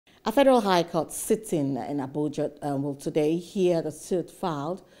A federal high court sitting in Abuja will today hear the suit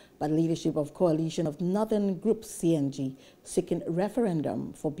filed by the leadership of coalition of northern group C.N.G seeking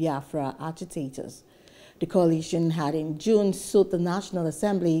referendum for Biafra agitators. The coalition had in June sued the National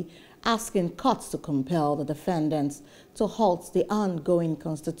Assembly asking courts to compel the defendants to halt the ongoing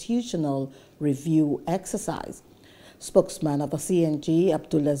constitutional review exercise. Spokesman of the C.N.G,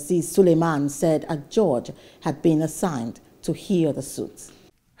 Abdulaziz Suleiman, said a judge had been assigned to hear the suit.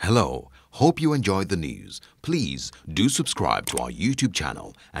 Hello, hope you enjoyed the news. Please do subscribe to our YouTube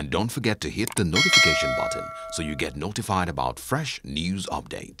channel and don't forget to hit the notification button so you get notified about fresh news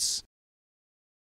updates.